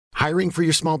Hiring for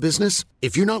your small business?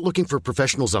 If you're not looking for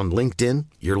professionals on LinkedIn,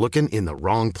 you're looking in the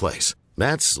wrong place.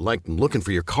 That's like looking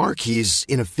for your car keys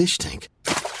in a fish tank.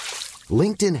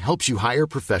 LinkedIn helps you hire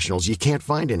professionals you can't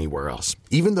find anywhere else,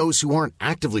 even those who aren't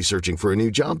actively searching for a new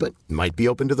job but might be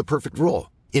open to the perfect role.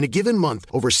 In a given month,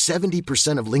 over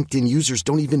 70% of LinkedIn users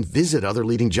don't even visit other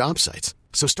leading job sites.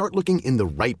 So start looking in the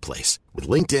right place. With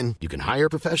LinkedIn, you can hire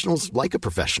professionals like a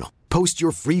professional. Post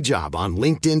your free job on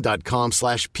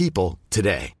linkedin.com/people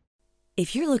today.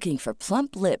 If you're looking for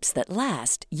plump lips that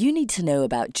last, you need to know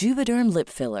about Juvederm lip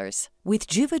fillers. With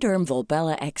Juvederm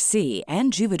Volbella XC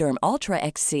and Juvederm Ultra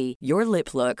XC, your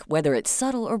lip look, whether it's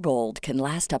subtle or bold, can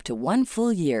last up to 1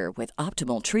 full year with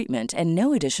optimal treatment and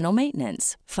no additional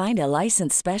maintenance. Find a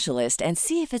licensed specialist and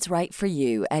see if it's right for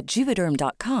you at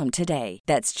Juvederm.com today.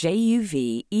 That's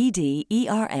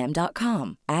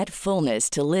JUVEDERM.com. Add fullness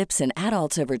to lips in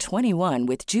adults over 21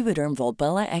 with Juvederm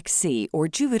Volbella XC or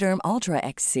Juvederm Ultra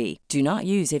XC. Do not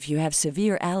use if you have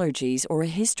severe allergies or a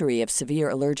history of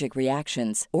severe allergic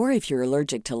reactions, or if you're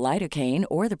allergic to lidocaine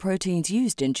or the proteins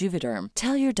used in Juvederm.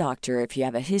 Tell your doctor if you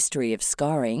have a history of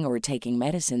scarring or taking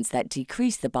medicines that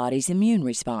decrease the body's immune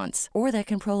response or that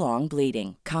can prolong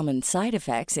bleeding. Common side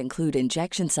effects include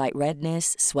injection site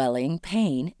redness, swelling,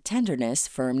 pain, tenderness,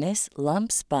 firmness,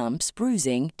 lumps, bumps,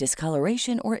 bruising,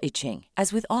 discoloration, or itching.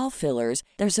 As with all fillers,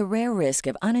 there's a rare risk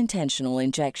of unintentional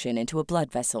injection into a blood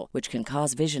vessel, which can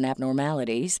cause vision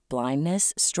abnormalities,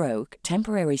 blindness, stroke,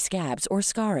 temporary scabs, or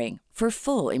scarring. For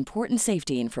full, important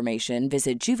safety information,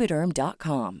 visit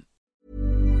Juvederm.com.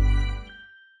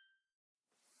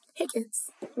 Hey kids,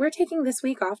 we're taking this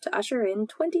week off to usher in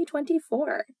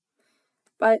 2024.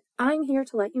 But I'm here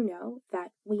to let you know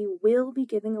that we will be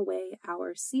giving away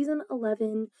our Season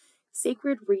 11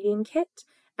 Sacred Reading Kit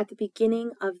at the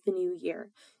beginning of the new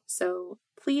year. So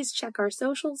please check our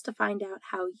socials to find out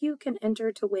how you can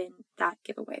enter to win that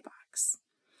giveaway box.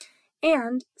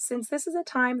 And since this is a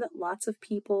time that lots of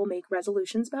people make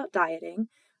resolutions about dieting,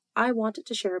 I wanted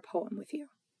to share a poem with you.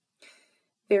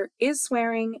 There is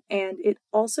swearing, and it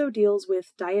also deals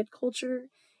with diet culture,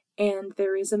 and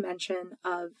there is a mention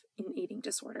of an eating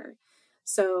disorder.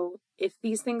 So if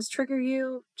these things trigger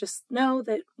you, just know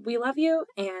that we love you,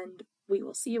 and we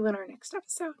will see you in our next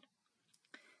episode.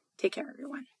 Take care,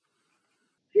 everyone.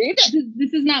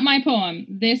 This is not my poem.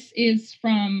 This is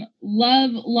from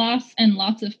Love, Loss, and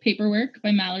Lots of Paperwork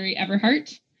by Mallory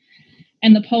Everhart.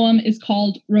 And the poem is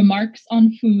called Remarks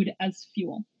on Food as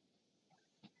Fuel.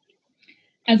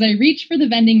 As I reach for the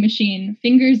vending machine,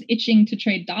 fingers itching to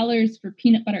trade dollars for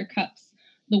peanut butter cups,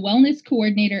 the wellness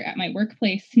coordinator at my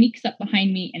workplace sneaks up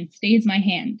behind me and stays my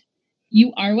hand.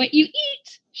 "You are what you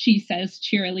eat," she says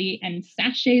cheerily and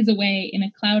sachets away in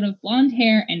a cloud of blonde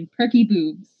hair and perky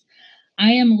boobs.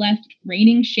 I am left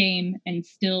raining shame and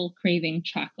still craving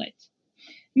chocolate.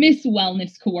 Miss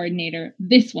Wellness Coordinator,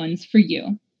 this one's for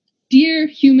you. Dear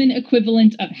human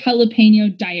equivalent of jalapeno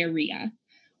diarrhea,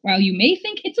 while you may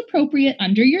think it's appropriate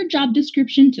under your job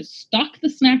description to stalk the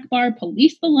snack bar,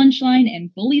 police the lunch line,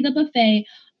 and bully the buffet,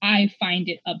 I find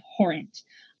it abhorrent.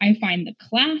 I find the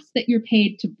class that you're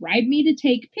paid to bribe me to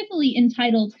take, pithily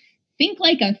entitled Think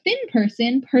Like a Thin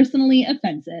Person, personally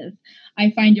offensive. I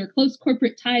find your close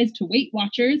corporate ties to Weight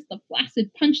Watchers the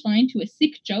flaccid punchline to a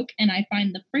sick joke, and I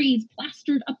find the phrase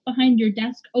plastered up behind your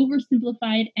desk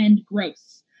oversimplified and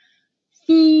gross.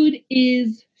 Food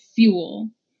is fuel.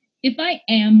 If I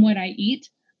am what I eat,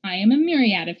 I am a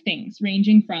myriad of things,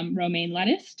 ranging from romaine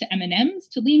lettuce to M&Ms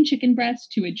to lean chicken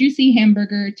breast to a juicy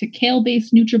hamburger to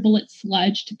kale-based NutriBullet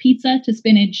sludge to pizza to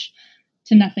spinach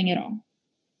to nothing at all.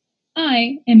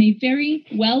 I am a very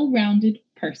well-rounded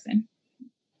person.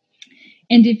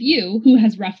 And if you, who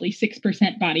has roughly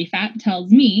 6% body fat,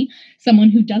 tells me, someone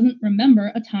who doesn't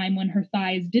remember a time when her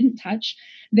thighs didn't touch,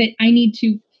 that I need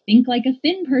to think like a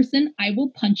thin person, I will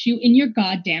punch you in your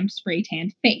goddamn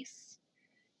spray-tanned face.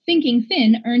 Thinking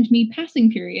thin earned me passing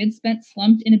periods spent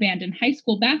slumped in abandoned high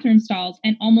school bathroom stalls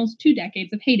and almost 2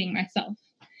 decades of hating myself.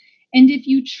 And if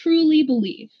you truly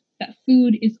believe that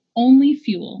food is only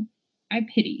fuel, I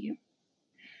pity you.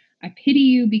 I pity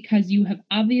you because you have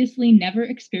obviously never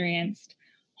experienced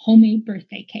homemade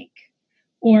birthday cake,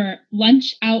 or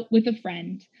lunch out with a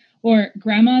friend, or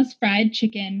grandma's fried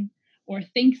chicken, or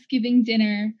Thanksgiving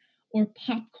dinner, or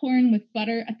popcorn with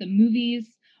butter at the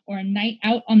movies, or a night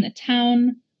out on the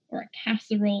town, or a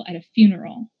casserole at a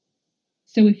funeral.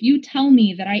 So if you tell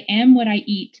me that I am what I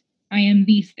eat, I am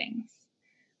these things.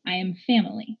 I am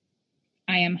family.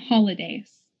 I am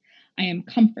holidays. I am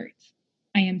comfort.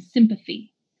 I am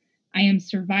sympathy. I am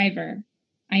survivor.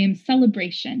 I am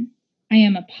celebration. I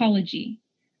am apology.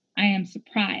 I am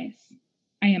surprise.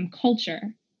 I am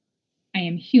culture. I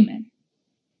am human.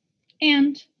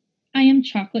 And I am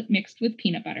chocolate mixed with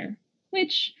peanut butter,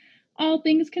 which, all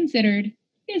things considered,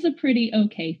 is a pretty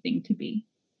okay thing to be.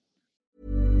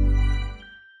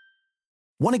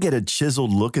 Want to get a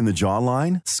chiseled look in the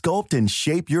jawline? Sculpt and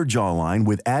shape your jawline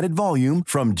with added volume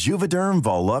from Juvederm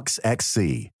Volux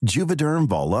XC. Juvederm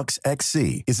Volux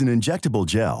XC is an injectable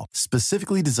gel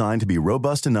specifically designed to be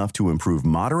robust enough to improve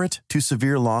moderate to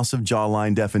severe loss of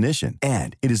jawline definition.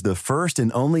 And it is the first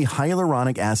and only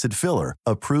hyaluronic acid filler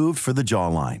approved for the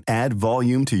jawline. Add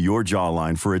volume to your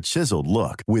jawline for a chiseled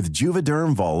look with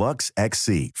Juvederm Volux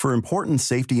XC. For important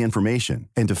safety information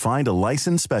and to find a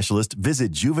licensed specialist,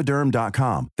 visit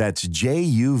juvederm.com. That's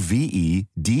JUVEDERM.com.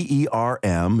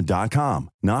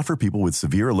 Not for people with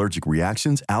severe allergic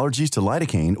reactions, allergies to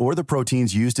lidocaine, or the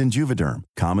proteins used in Juvederm.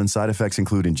 Common side effects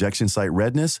include injection site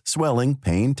redness, swelling,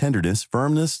 pain, tenderness,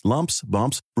 firmness, lumps,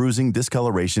 bumps, bruising,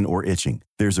 discoloration, or itching.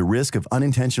 There's a risk of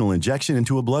unintentional injection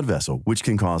into a blood vessel, which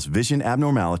can cause vision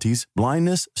abnormalities,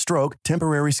 blindness, stroke,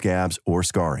 temporary scabs, or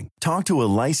scarring. Talk to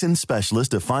a licensed specialist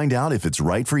to find out if it's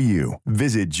right for you.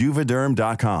 Visit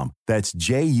Juvederm.com. That's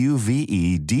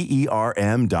JUVEDERM.com.